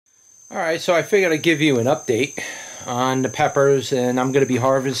Alright, so I figured I'd give you an update on the peppers, and I'm going to be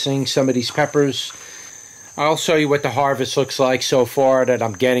harvesting some of these peppers. I'll show you what the harvest looks like so far that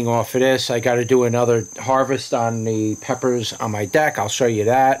I'm getting off of this. I got to do another harvest on the peppers on my deck. I'll show you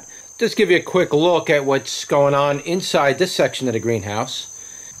that. Just give you a quick look at what's going on inside this section of the greenhouse.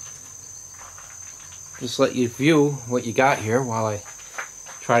 Just let you view what you got here while I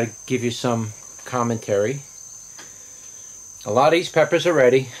try to give you some commentary. A lot of these peppers are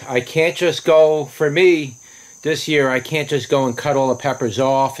ready. I can't just go, for me, this year, I can't just go and cut all the peppers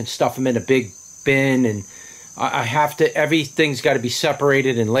off and stuff them in a big bin. And I have to, everything's got to be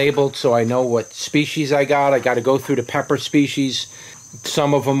separated and labeled so I know what species I got. I got to go through the pepper species.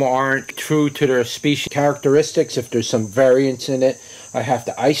 Some of them aren't true to their species characteristics. If there's some variance in it, I have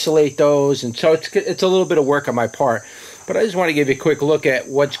to isolate those. And so it's a little bit of work on my part. But I just want to give you a quick look at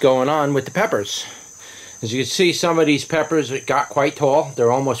what's going on with the peppers. As you can see, some of these peppers got quite tall.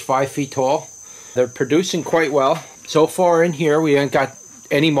 They're almost 5 feet tall. They're producing quite well. So far in here, we haven't got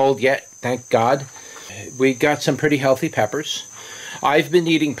any mold yet, thank God. We got some pretty healthy peppers. I've been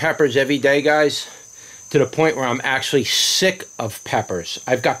eating peppers every day, guys, to the point where I'm actually sick of peppers.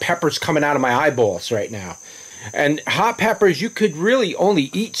 I've got peppers coming out of my eyeballs right now. And hot peppers, you could really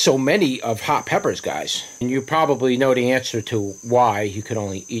only eat so many of hot peppers, guys. And you probably know the answer to why you could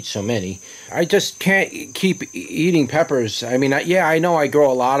only eat so many. I just can't keep eating peppers. I mean, yeah, I know I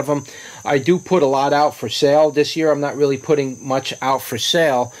grow a lot of them. I do put a lot out for sale. This year, I'm not really putting much out for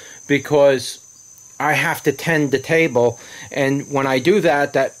sale because I have to tend the table. And when I do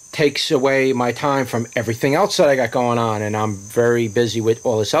that, that takes away my time from everything else that I got going on. And I'm very busy with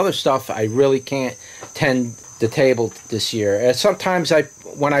all this other stuff. I really can't tend the table this year. And sometimes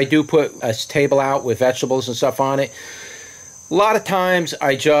when I do put a table out with vegetables and stuff on it, a lot of times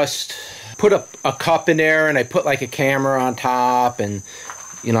I just put a cup in there and I put like a camera on top, and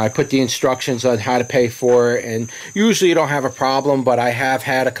you know, I put the instructions on how to pay for it, and usually you don't have a problem. But I have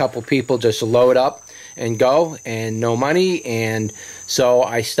had a couple people just load up and go and no money, and so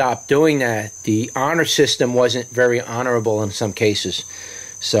I stopped doing that. The honor system wasn't very honorable in some cases.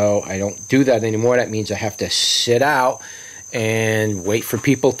 So I don't do that anymore. That means I have to sit out and wait for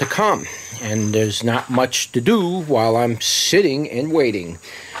people to come. And there's not much to do while I'm sitting and waiting.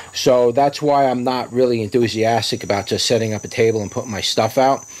 So that's why I'm not really enthusiastic about just setting up a table and putting my stuff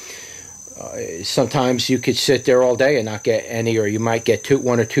out. Sometimes you could sit there all day and not get any, or you might get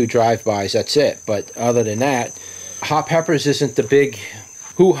one or two drive-bys, that's it. But other than that, hot peppers isn't the big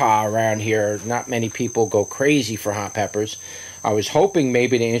hoo-ha around here. Not many people go crazy for hot peppers. I was hoping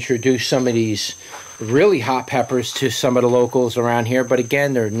maybe to introduce some of these really hot peppers to some of the locals around here, but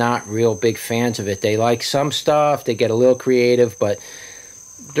again, they're not real big fans of it. They like some stuff, they get a little creative, but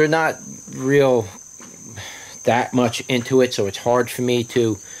they're not real that much into it, so it's hard for me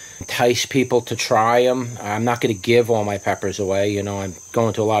to entice people to try them. I'm not going to give all my peppers away. You know, I'm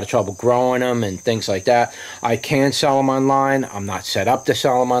going to a lot of trouble growing them and things like that. I can sell them online. I'm not set up to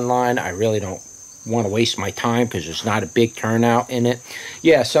sell them online. I really don't want to waste my time because there's not a big turnout in it.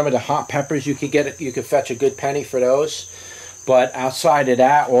 Yeah, some of the hot peppers you could get, you could fetch a good penny for those. But outside of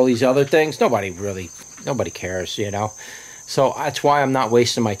that, all these other things, nobody cares, you know. So that's why I'm not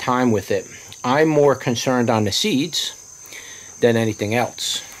wasting my time with it. I'm more concerned on the seeds than anything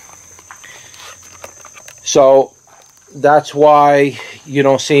else. So that's why you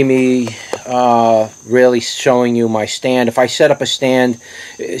don't see me really showing you my stand. If I set up a stand,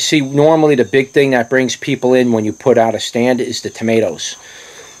 see, normally the big thing that brings people in when you put out a stand is the tomatoes.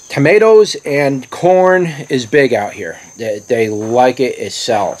 Tomatoes and corn is big out here. They like it, it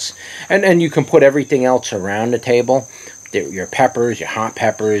sells. And then you can put everything else around the table. Your peppers, your hot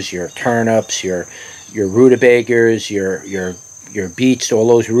peppers, your turnips, your rutabagas, your beets, all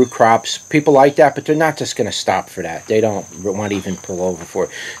those root crops. People like that, but they're not just going to stop for that. They don't want to even pull over for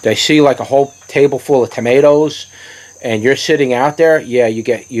it. They see like a whole table full of tomatoes and you're sitting out there, yeah, you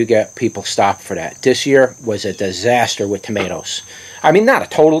get people stop for that. This year was a disaster with tomatoes. I mean, not a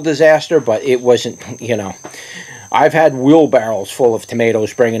total disaster, but it wasn't, you know. I've had wheelbarrows full of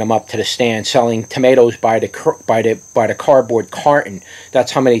tomatoes, bringing them up to the stand, selling tomatoes by the cardboard carton.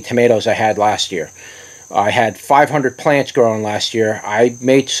 That's how many tomatoes I had last year. I had 500 plants growing last year. I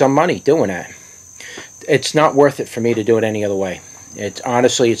made some money doing that. It's not worth it for me to do it any other way.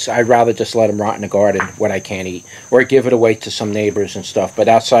 Honestly, I'd rather just let them rot in the garden when I can't eat, or give it away to some neighbors and stuff. But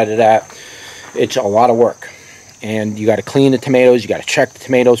outside of that, it's a lot of work. And you got to clean the tomatoes. You got to check the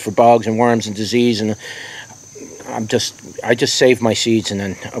tomatoes for bugs and worms and disease. And I just save my seeds, and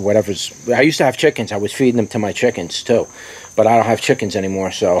then whatever's. I used to have chickens. I was feeding them to my chickens too, but I don't have chickens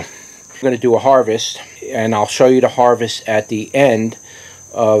anymore. So I'm going to do a harvest, and I'll show you the harvest at the end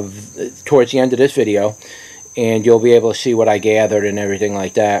towards the end of this video, and you'll be able to see what I gathered and everything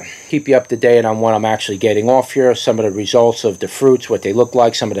like that. Keep you up to date on what I'm actually getting off here, some of the results of the fruits, what they look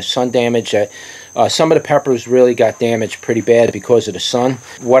like, some of the sun damage. Some of the peppers really got damaged pretty bad because of the sun.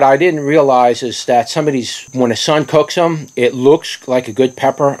 What I didn't realize is that some of these, when the sun cooks them, it looks like a good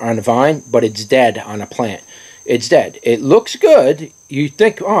pepper on the vine, but it's dead on a plant. It's dead. It looks good. You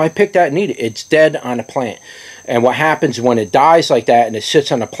think, oh, I picked that and eat it. It's dead on a plant. And what happens when it dies like that and it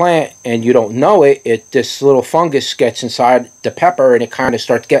sits on a plant and you don't know it, this little fungus gets inside the pepper and it kind of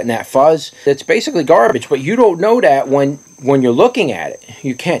starts getting that fuzz. It's basically garbage, but you don't know that when you're looking at it.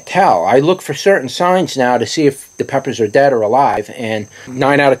 You can't tell. I look for certain signs now to see if the peppers are dead or alive, and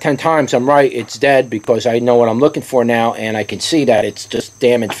 9 out of 10 times I'm right, it's dead, because I know what I'm looking for now and I can see that it's just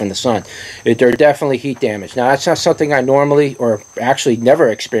damage from the sun. They're definitely heat damage. Now, that's not something I normally, or actually never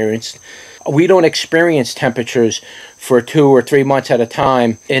experienced. We don't experience temperatures for 2 or 3 months at a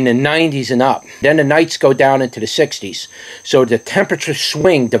time in the 90s and up. Then the nights go down into the 60s. So the temperature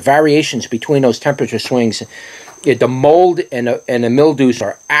swing, the variations between those temperature swings, the mold and the mildews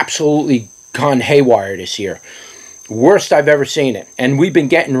are absolutely gone haywire this year. Worst I've ever seen it. And we've been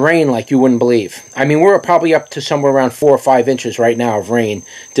getting rain like you wouldn't believe. I mean, we're probably up to somewhere around 4 or 5 inches right now of rain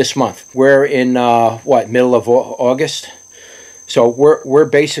this month. We're in, middle of August? So we're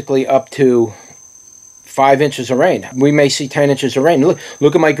basically up to 5 inches of rain. We may see 10 inches of rain.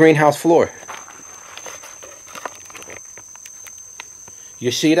 Look at my greenhouse floor.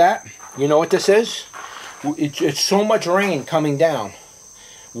 You see that? You know what this is? It's so much rain coming down,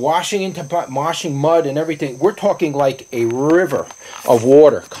 washing mud and everything. We're talking like a river of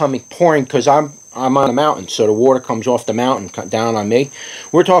water pouring, because I'm on a mountain, so the water comes off the mountain down on me.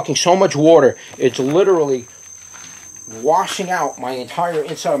 We're talking so much water, it's literally washing out my entire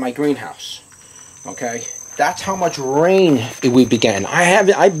inside of my greenhouse. Okay, that's how much rain we began.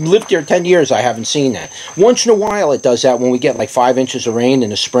 I've lived here 10 years. I haven't seen that. Once in a while it does that when we get like 5 inches of rain in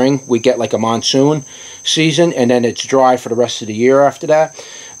the spring. We get like a monsoon season, and then it's dry for the rest of the year after that.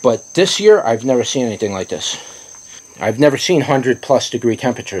 But this year I've never seen anything like this. I've never seen 100+ degree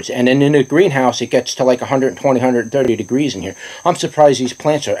temperatures, and then in the greenhouse it gets to like 120, 130 degrees in here. I'm surprised these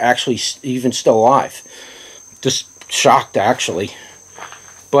plants are actually even still alive. Just shocked, actually.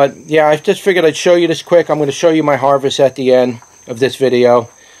 But yeah, I just figured I'd show you this quick. I'm going to show you my harvest at the end of this video.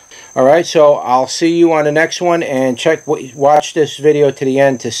 Alright, so I'll see you on the next one, and watch this video to the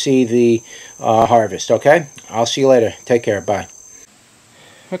end to see the harvest, okay? I'll see you later. Take care. Bye.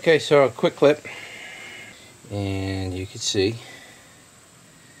 Okay, so a quick clip. And you can see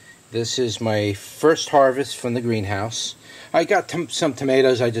this is my first harvest from the greenhouse. I got some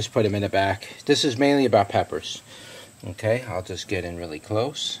tomatoes. I just put them in the back. This is mainly about peppers. Okay, I'll just get in really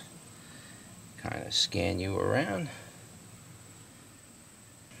close, kind of scan you around.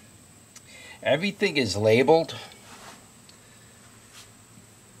 Everything is labeled.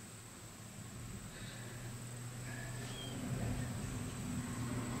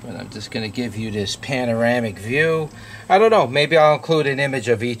 But I'm just going to give you this panoramic view. I don't know, maybe I'll include an image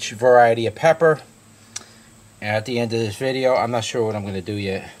of each variety of pepper at the end of this video. I'm not sure what I'm going to do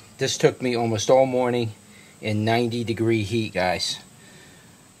yet. This took me almost all morning in 90-degree heat, guys.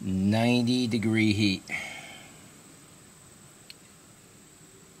 90-degree heat.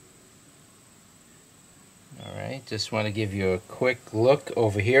 Alright, just want to give you a quick look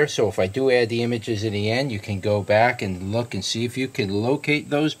over here. So if I do add the images in the end, you can go back and look and see if you can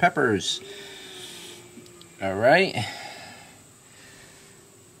locate those peppers. Alright.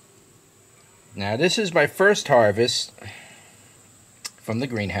 Now this is my first harvest from the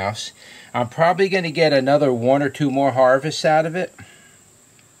greenhouse. I'm probably going to get another 1 or 2 more harvests out of it.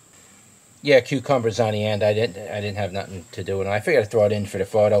 Yeah, cucumbers on the end. I didn't have nothing to do with it. I figured I'd throw it in for the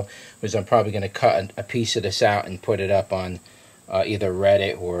photo, because I'm probably going to cut a piece of this out and put it up on either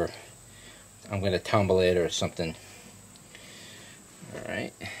Reddit, or I'm going to tumble it or something.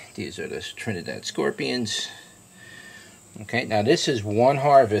 Alright, these are the Trinidad scorpions. Okay, now this is one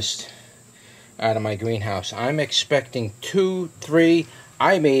harvest out of my greenhouse. I'm expecting 2, 3,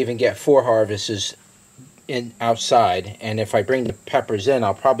 I may even get 4 harvests in outside, and if I bring the peppers in,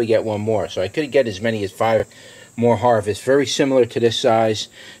 I'll probably get 1 more. So I could get as many as 5 more harvests. Very similar to this size,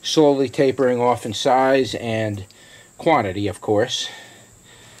 slowly tapering off in size and quantity, of course.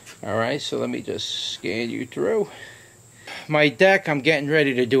 Alright, so let me just scan you through. My deck, I'm getting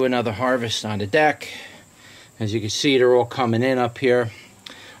ready to do another harvest on the deck. As you can see, they're all coming in up here.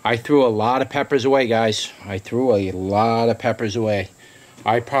 I threw a lot of peppers away, guys. I threw a lot of peppers away.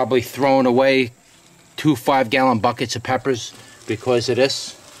 I probably thrown away 2 5-gallon buckets of peppers because of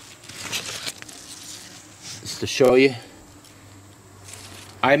this. Just to show you.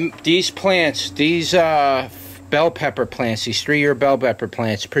 These plants, these bell pepper plants, these 3-year bell pepper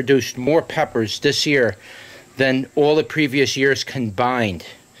plants produced more peppers this year than all the previous years combined.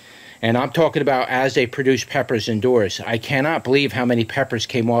 And I'm talking about as they produce peppers indoors. I cannot believe how many peppers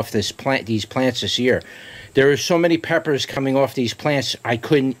came off these plants this year. There are so many peppers coming off these plants, I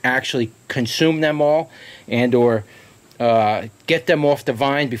couldn't actually consume them all and or get them off the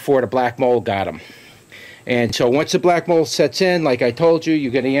vine before the black mold got them. And so once the black mold sets in, like I told you,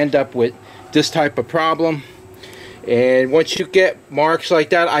 you're going to end up with this type of problem. And once you get marks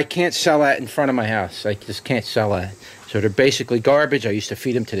like that, I can't sell that in front of my house. I just can't sell that. So they're basically garbage. I used to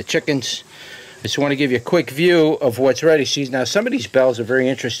feed them to the chickens. I just want to give you a quick view of what's ready. See, now some of these bells are very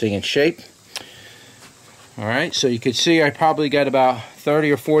interesting in shape. All right, so you can see I probably got about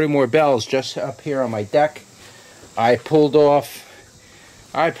 30 or 40 more bells just up here on my deck. I pulled off,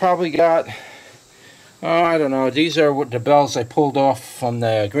 I probably got, oh, I don't know, these are the bells I pulled off from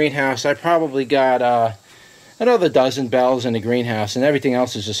the greenhouse. I probably got another dozen bells in the greenhouse, and everything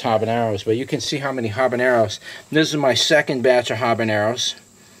else is just habaneros. But you can see how many habaneros. This is my second batch of habaneros.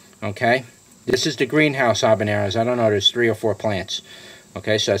 Okay, this is the greenhouse habaneros. I don't know, there's 3 or 4 plants.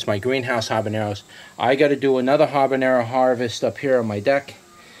 Okay, so that's my greenhouse habaneros. I got to do another habanero harvest up here on my deck,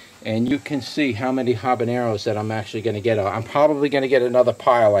 and you can see how many habaneros that I'm actually going to get. I'm probably going to get another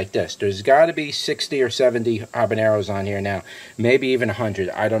pile like this. There's got to be 60 or 70 habaneros on here now, maybe even 100.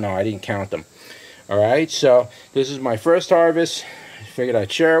 I don't know, I didn't count them. Alright, so this is my first harvest. I figured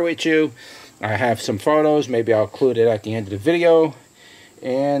I'd share it with you. I have some photos. Maybe I'll include it at the end of the video.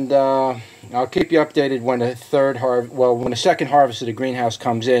 And I'll keep you updated when when the second harvest of the greenhouse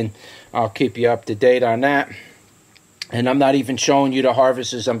comes in. I'll keep you up to date on that. And I'm not even showing you the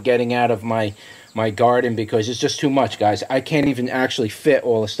harvests I'm getting out of my garden because it's just too much, guys. I can't even actually fit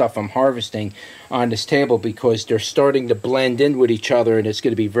all the stuff I'm harvesting on this table because they're starting to blend in with each other, and it's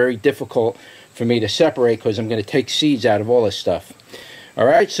going to be very difficult for me to separate because I'm going to take seeds out of all this stuff.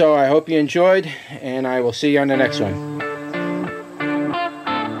 Alright, so I hope you enjoyed, and I will see you on the next one.